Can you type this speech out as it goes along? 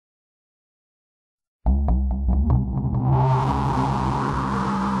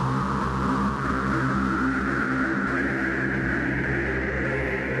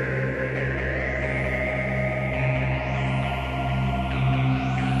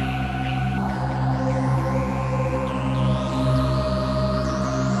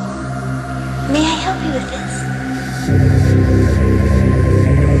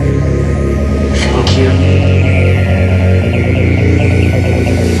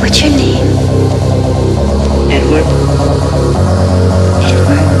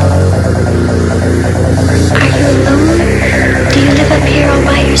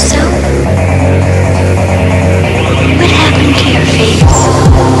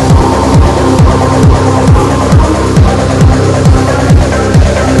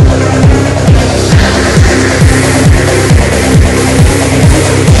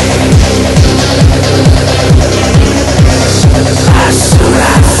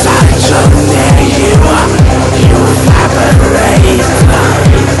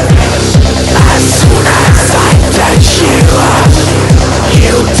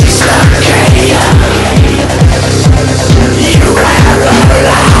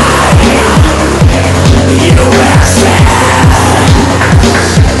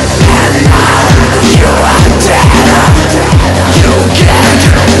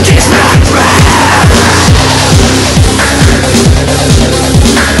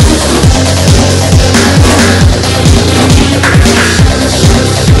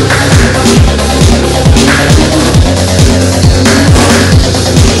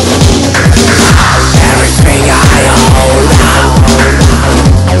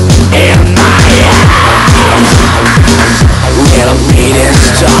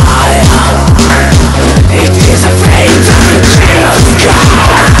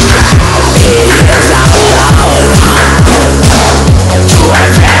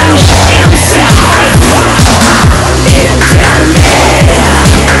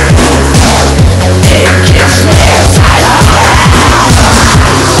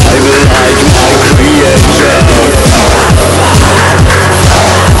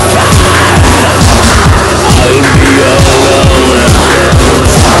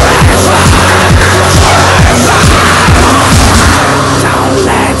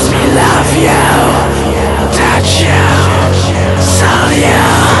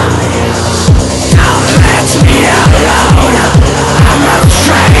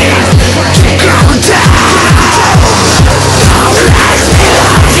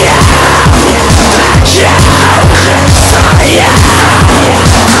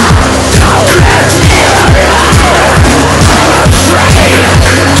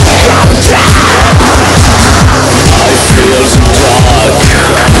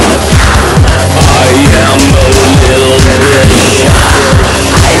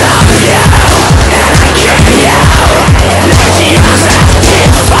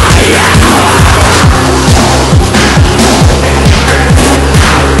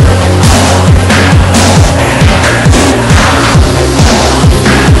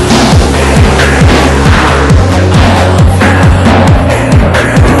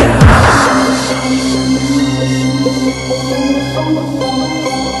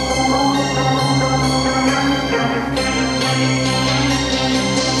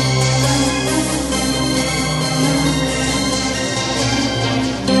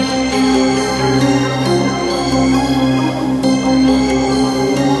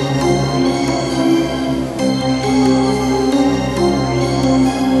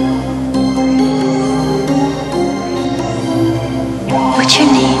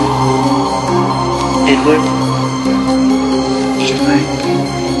would. It would.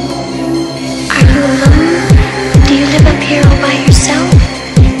 Are you alone? Do you live up here all by yourself?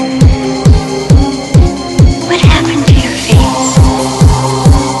 What happened to your face?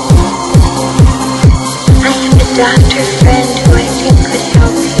 I have a doctor friend who I think could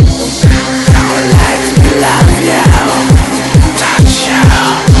help you. Don't let me love you, touch you,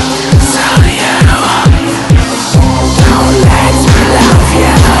 tell you. Don't let me love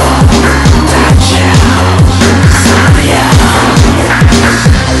you, touch you, tell you.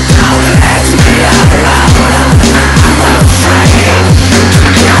 Don't let me alone, I'm afraid to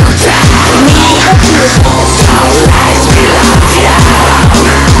go down. May I help you with this? Don't let me love you,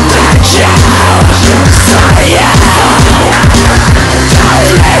 touch you, tell you. Don't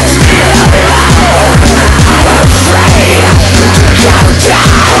let me alone, I'm afraid to go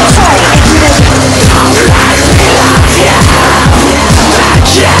down. Sorry, I can really help you. Don't let me love you,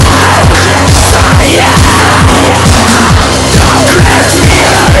 touch you, tell you. Don't let me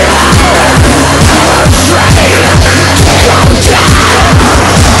alone, I'm afraid to go down.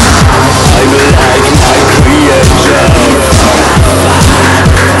 I'm like my creator.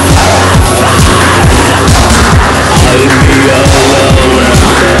 I'll be alone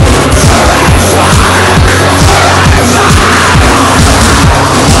forever.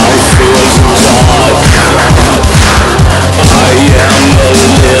 I feel dark. I am a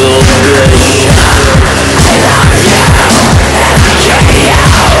little fish. I love you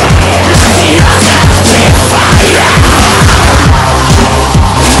and kill you. Just defy you.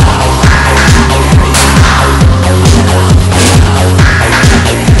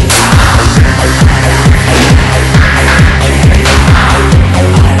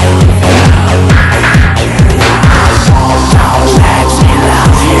 Don't let me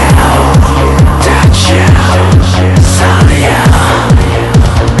love you, touch you, tell you.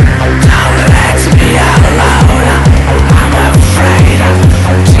 Don't let me alone, I'm afraid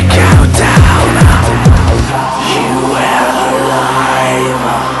to go down. You were alive,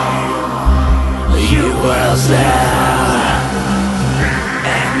 you were there,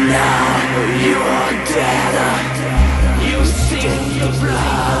 and now